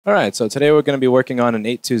All right, so today we're going to be working on an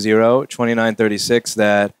 820-2936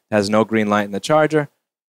 that has no green light in the charger.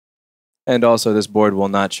 And also this board will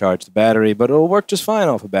not charge the battery, but it will work just fine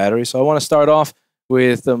off a battery. So I want to start off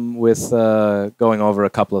with going over a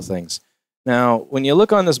couple of things. Now, when you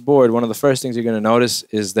look on this board, one of the first things you're going to notice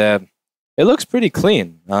is that it looks pretty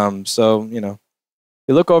clean. You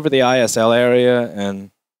look over the ISL area, and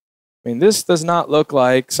I mean, this does not look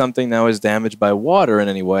like something that was damaged by water in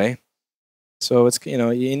any way. So it's,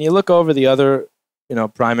 and you look over the other,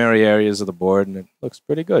 primary areas of the board, and it looks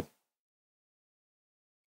pretty good.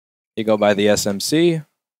 You go by the SMC.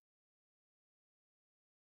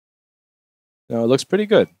 It looks pretty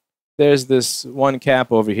good. There's this one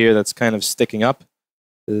cap over here that's kind of sticking up.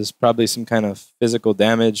 There's probably some kind of physical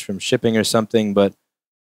damage from shipping or something, but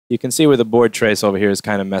you can see where the board trace over here is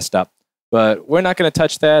kind of messed up. But we're not going to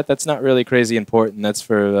touch that. That's not really crazy important. That's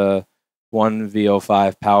for one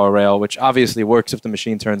V05 power rail, which obviously works if the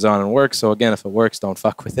machine turns on and works. So again, if it works, don't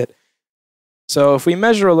fuck with it. So if we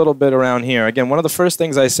measure a little bit around here, again, one of the first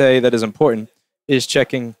things I say that is important is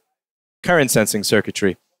checking current sensing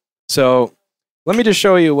circuitry. So let me just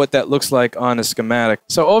show you what that looks like on a schematic.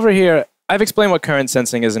 So over here, I've explained what current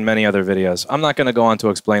sensing is in many other videos. I'm not going to go on to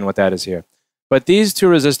explain what that is here. But these two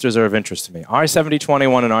resistors are of interest to me,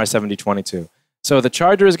 R7021 and R7022. So the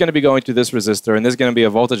charger is going to be going through this resistor, and there's going to be a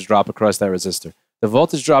voltage drop across that resistor. The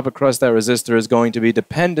voltage drop across that resistor is going to be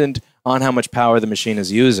dependent on how much power the machine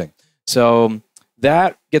is using. So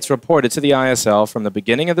that gets reported to the ISL from the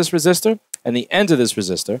beginning of this resistor and the end of this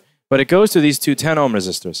resistor, but it goes to these two 10-ohm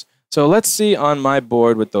resistors. So let's see on my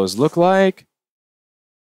board what those look like.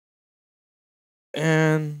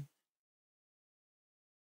 And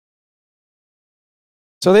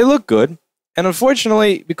so they look good. And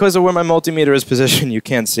unfortunately, because of where my multimeter is positioned, you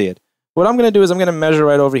can't see it. What I'm going to do is I'm going to measure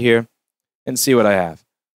right over here and see what I have.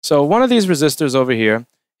 So one of these resistors over here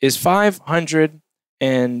is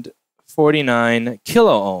 549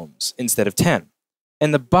 kilo ohms instead of 10.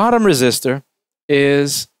 And the bottom resistor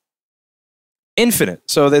is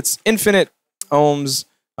infinite. So that's infinite ohms,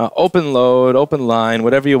 open load, open line,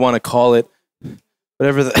 whatever you want to call it,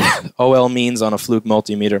 whatever the OL means on a fluke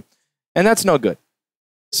multimeter. And that's no good.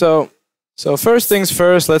 So first things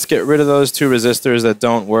first, let's get rid of those two resistors that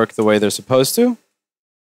don't work the way they're supposed to.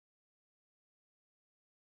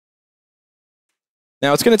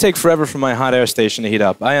 Now, it's going to take forever for my hot air station to heat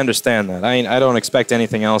up. I understand that. I don't expect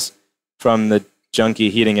anything else from the junky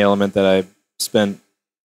heating element that I spent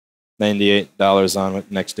 $98 on with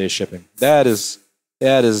next day shipping. That is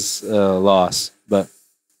a loss. But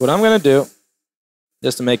what I'm going to do,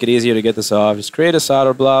 just to make it easier to get this off, is create a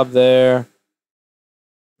solder blob there.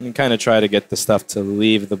 And kind of try to get the stuff to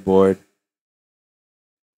leave the board.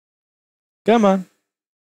 Come on.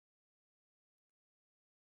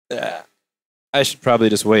 I should probably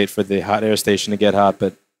just wait for the hot air station to get hot,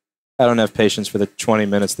 but I don't have patience for the 20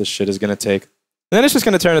 minutes this shit is going to take. And then it's just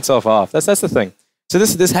going to turn itself off. That's the thing. So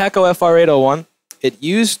this HAKKO FR801, it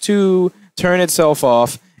used to turn itself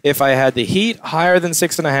off if I had the heat higher than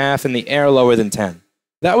 6.5 and the air lower than 10.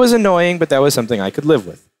 That was annoying, but that was something I could live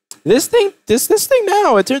with. This thing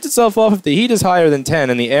now, it turns itself off if the heat is higher than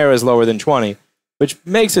 10 and the air is lower than 20, which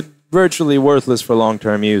makes it virtually worthless for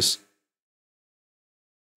long-term use.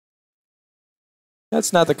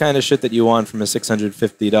 That's not the kind of shit that you want from a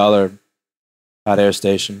 $650 hot air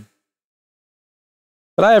station.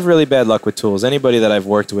 But I have really bad luck with tools. Anybody that I've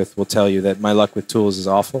worked with will tell you that my luck with tools is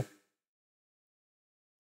awful.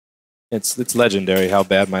 It's legendary how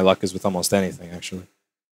bad my luck is with almost anything, actually.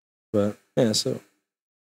 But, yeah, so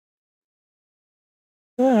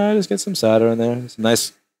I just get some solder in there, some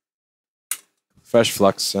nice fresh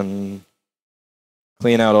flux, and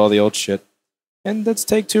clean out all the old shit. And let's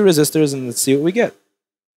take two resistors and let's see what we get.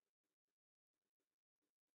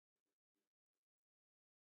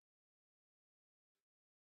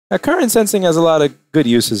 Now, current sensing has a lot of good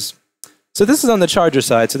uses. So this is on the charger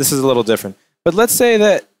side, so this is a little different. But let's say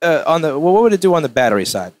that what would it do on the battery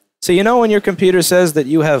side? So you know when your computer says that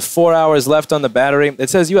you have 4 hours left on the battery,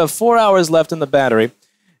 it says you have 4 hours left in the battery,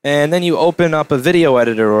 and then you open up a video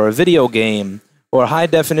editor or a video game or a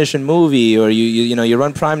high-definition movie, or you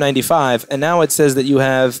run Prime 95, and now it says that you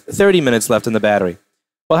have 30 minutes left in the battery.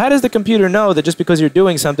 Well, how does the computer know that just because you're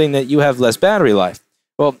doing something that you have less battery life?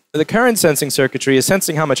 Well, the current sensing circuitry is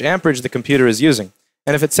sensing how much amperage the computer is using.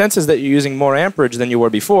 And if it senses that you're using more amperage than you were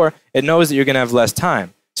before, it knows that you're going to have less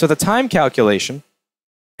time. So the time calculation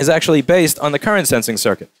is actually based on the current sensing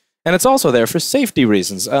circuit. And it's also there for safety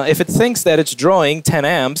reasons. If it thinks that it's drawing 10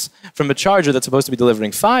 amps from a charger that's supposed to be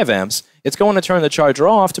delivering 5 amps, it's going to turn the charger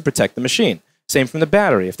off to protect the machine. Same from the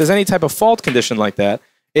battery. If there's any type of fault condition like that,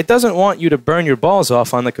 it doesn't want you to burn your balls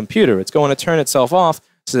off on the computer. It's going to turn itself off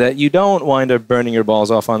so that you don't wind up burning your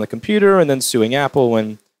balls off on the computer and then suing Apple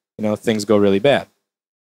when, you know, things go really bad.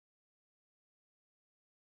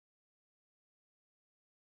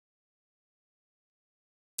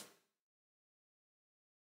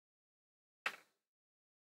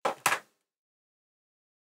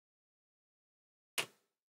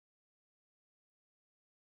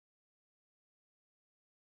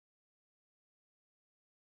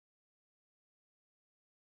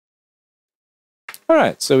 All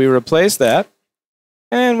right, so we replace that,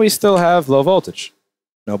 and we still have low voltage.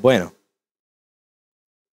 No bueno.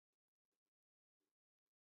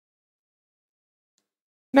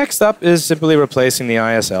 Next up is simply replacing the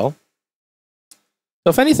ISL.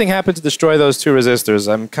 So if anything happened to destroy those two resistors,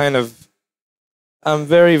 I'm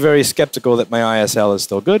very, very skeptical that my ISL is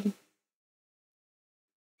still good.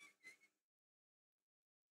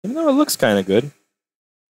 Even though it looks kind of good.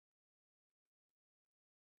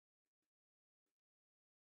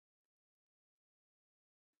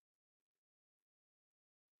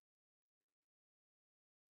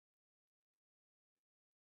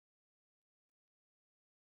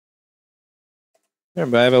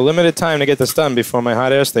 Remember, I have a limited time to get this done before my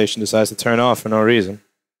hot air station decides to turn off for no reason.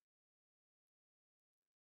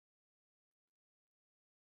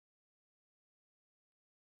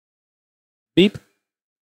 Beep.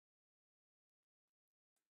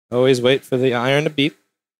 Always wait for the iron to beep.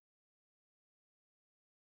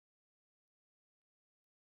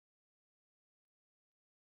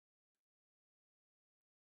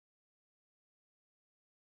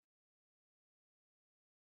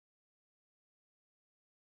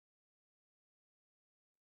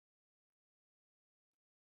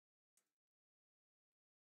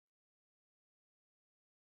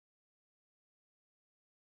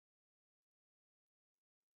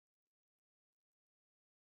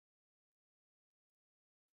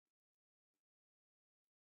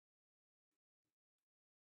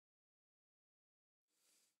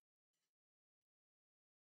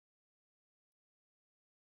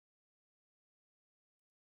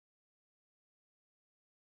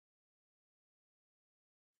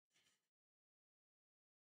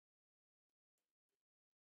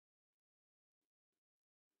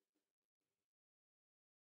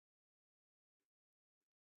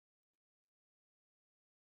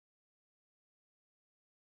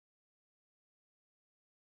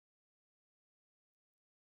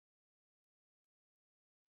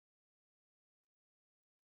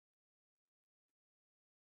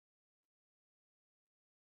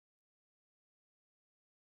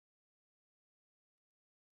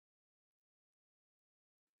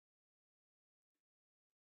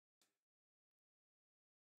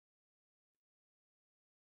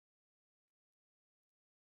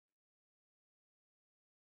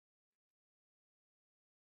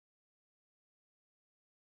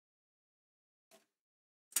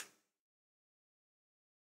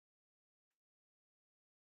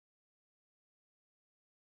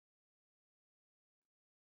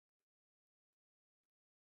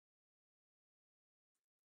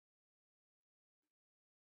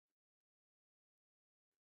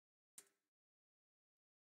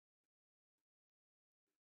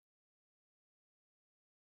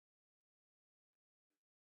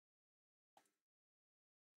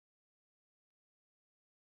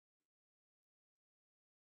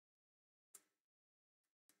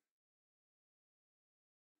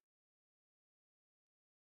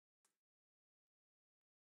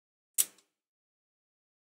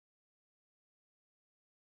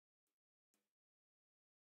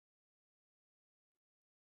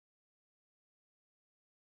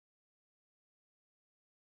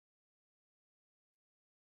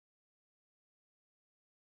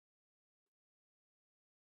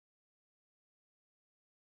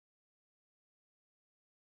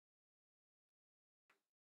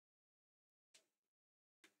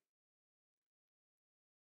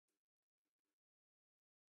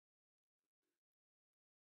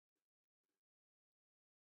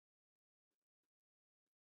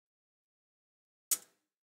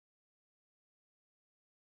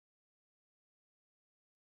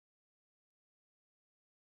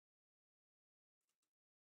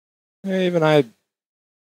 Even I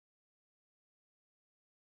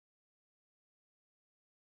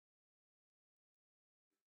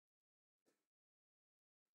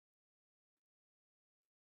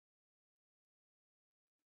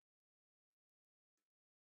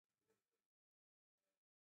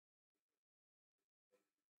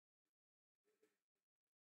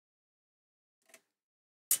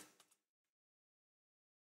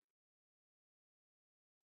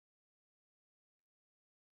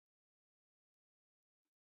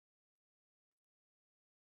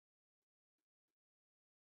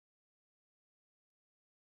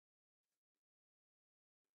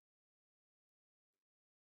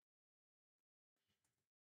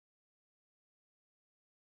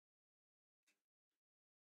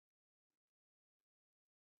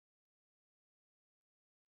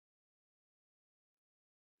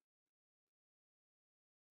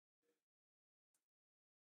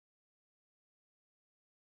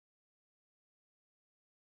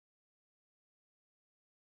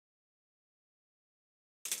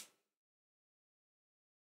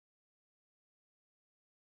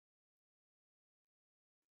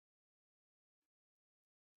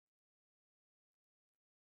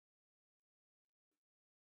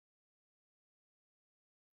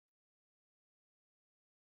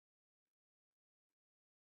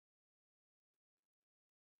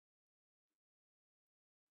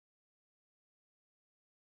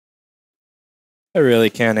I really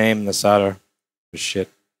can't aim the solder for shit.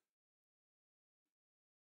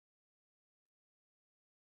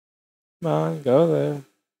 Come on, go there.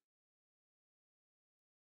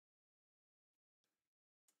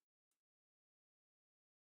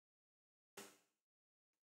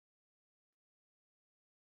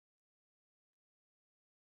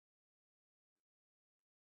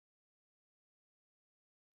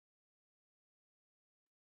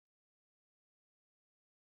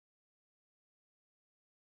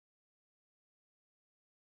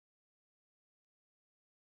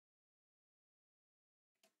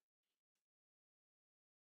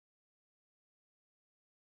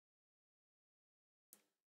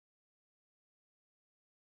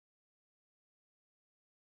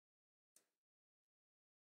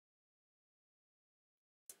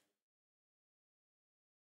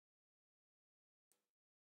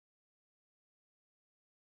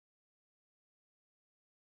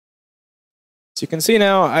 So you can see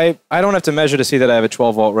now, I don't have to measure to see that I have a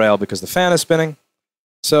 12-volt rail because the fan is spinning.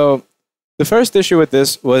 So the first issue with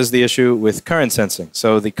this was the issue with current sensing.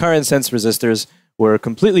 So the current sense resistors were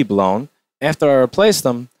completely blown. After I replaced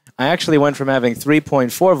them, I actually went from having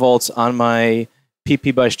 3.4 volts on my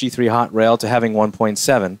PP-Bush G3 hot rail to having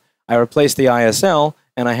 1.7. I replaced the ISL,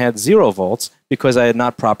 and I had 0 volts because I had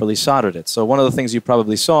not properly soldered it. So one of the things you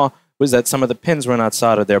probably saw was that some of the pins were not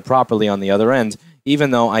soldered there properly on the other end.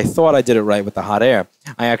 Even though I thought I did it right with the hot air,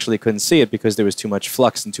 I actually couldn't see it because there was too much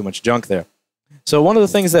flux and too much junk there. So one of the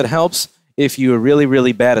things that helps if you're really,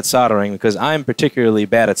 really bad at soldering, because I'm particularly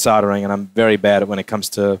bad at soldering and I'm very bad at when it comes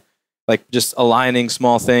to like just aligning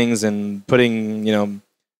small things and putting, you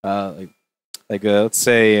know, let's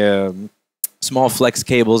say small flex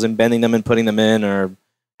cables and bending them and putting them in, or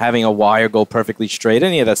having a wire go perfectly straight.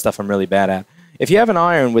 Any of that stuff I'm really bad at. If you have an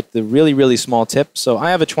iron with the really, really small tip, so I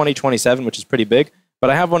have a 2027, which is pretty big, but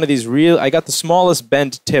I have one of these I got the smallest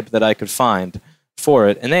bent tip that I could find for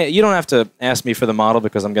it. And you don't have to ask me for the model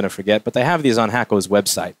because I'm going to forget, but they have these on HAKKO's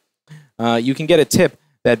website. You can get a tip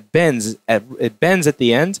that bends at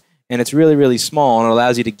the end, and it's really, really small, and it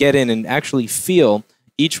allows you to get in and actually feel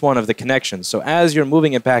each one of the connections. So as you're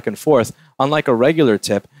moving it back and forth, unlike a regular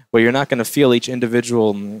tip where you're not going to feel each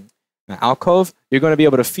individual alcove, you're going to be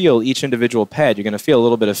able to feel each individual pad. You're going to feel a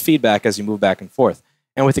little bit of feedback as you move back and forth.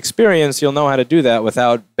 And with experience, you'll know how to do that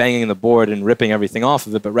without banging the board and ripping everything off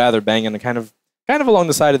of it, but rather banging kind of along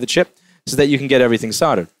the side of the chip so that you can get everything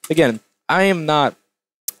soldered. Again, I am not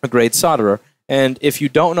a great solderer, and if you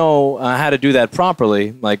don't know how to do that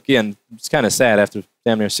properly, like, again, it's kind of sad after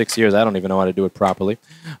damn near 6 years, I don't even know how to do it properly.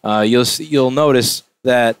 You'll notice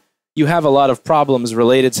that you have a lot of problems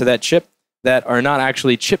related to that chip that are not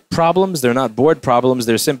actually chip problems, they're not board problems,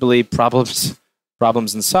 they're simply problems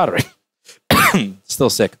in soldering. Still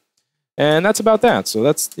sick. And that's about that. So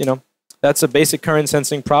that's, you know, that's a basic current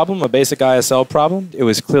sensing problem, a basic ISL problem. It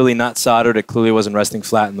was clearly not soldered, it clearly wasn't resting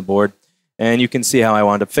flat in the board. And you can see how I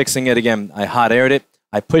wound up fixing it. Again, I hot aired it,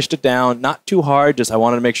 I pushed it down, not too hard, just I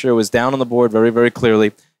wanted to make sure it was down on the board very, very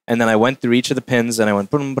clearly. And then I went through each of the pins and I went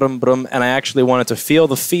brum, brum, brum, and I actually wanted to feel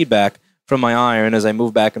the feedback from my iron as I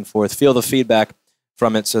move back and forth, feel the feedback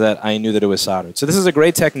from it so that I knew that it was soldered. So this is a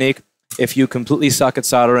great technique if you completely suck at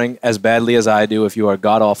soldering as badly as I do, if you are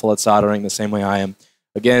god-awful at soldering the same way I am.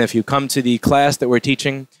 Again, if you come to the class that we're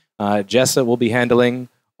teaching, Jessa will be handling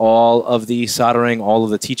all of the soldering, all of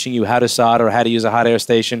the teaching you how to solder, how to use a hot air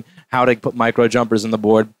station, how to put micro jumpers in the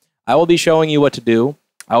board. I will be showing you what to do.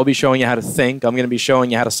 I will be showing you how to think. I'm going to be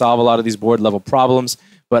showing you how to solve a lot of these board level problems,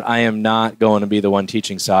 but I am not going to be the one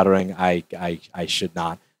teaching soldering. I should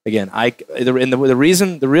not. Again,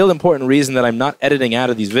 the real important reason that I'm not editing out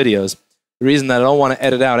of these videos, the reason that I don't want to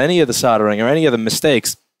edit out any of the soldering or any of the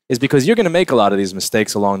mistakes is because you're going to make a lot of these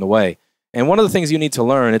mistakes along the way. And one of the things you need to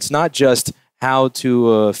learn, it's not just how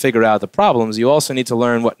to figure out the problems, you also need to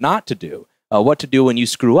learn what not to do, what to do when you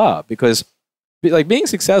screw up. Because like being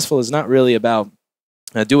successful is not really about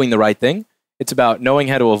doing the right thing. It's about knowing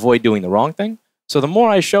how to avoid doing the wrong thing. So the more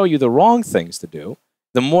I show you the wrong things to do,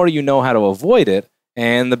 the more you know how to avoid it,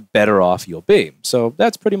 and the better off you'll be. So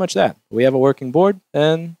that's pretty much that. We have a working board,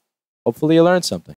 and hopefully you learned something.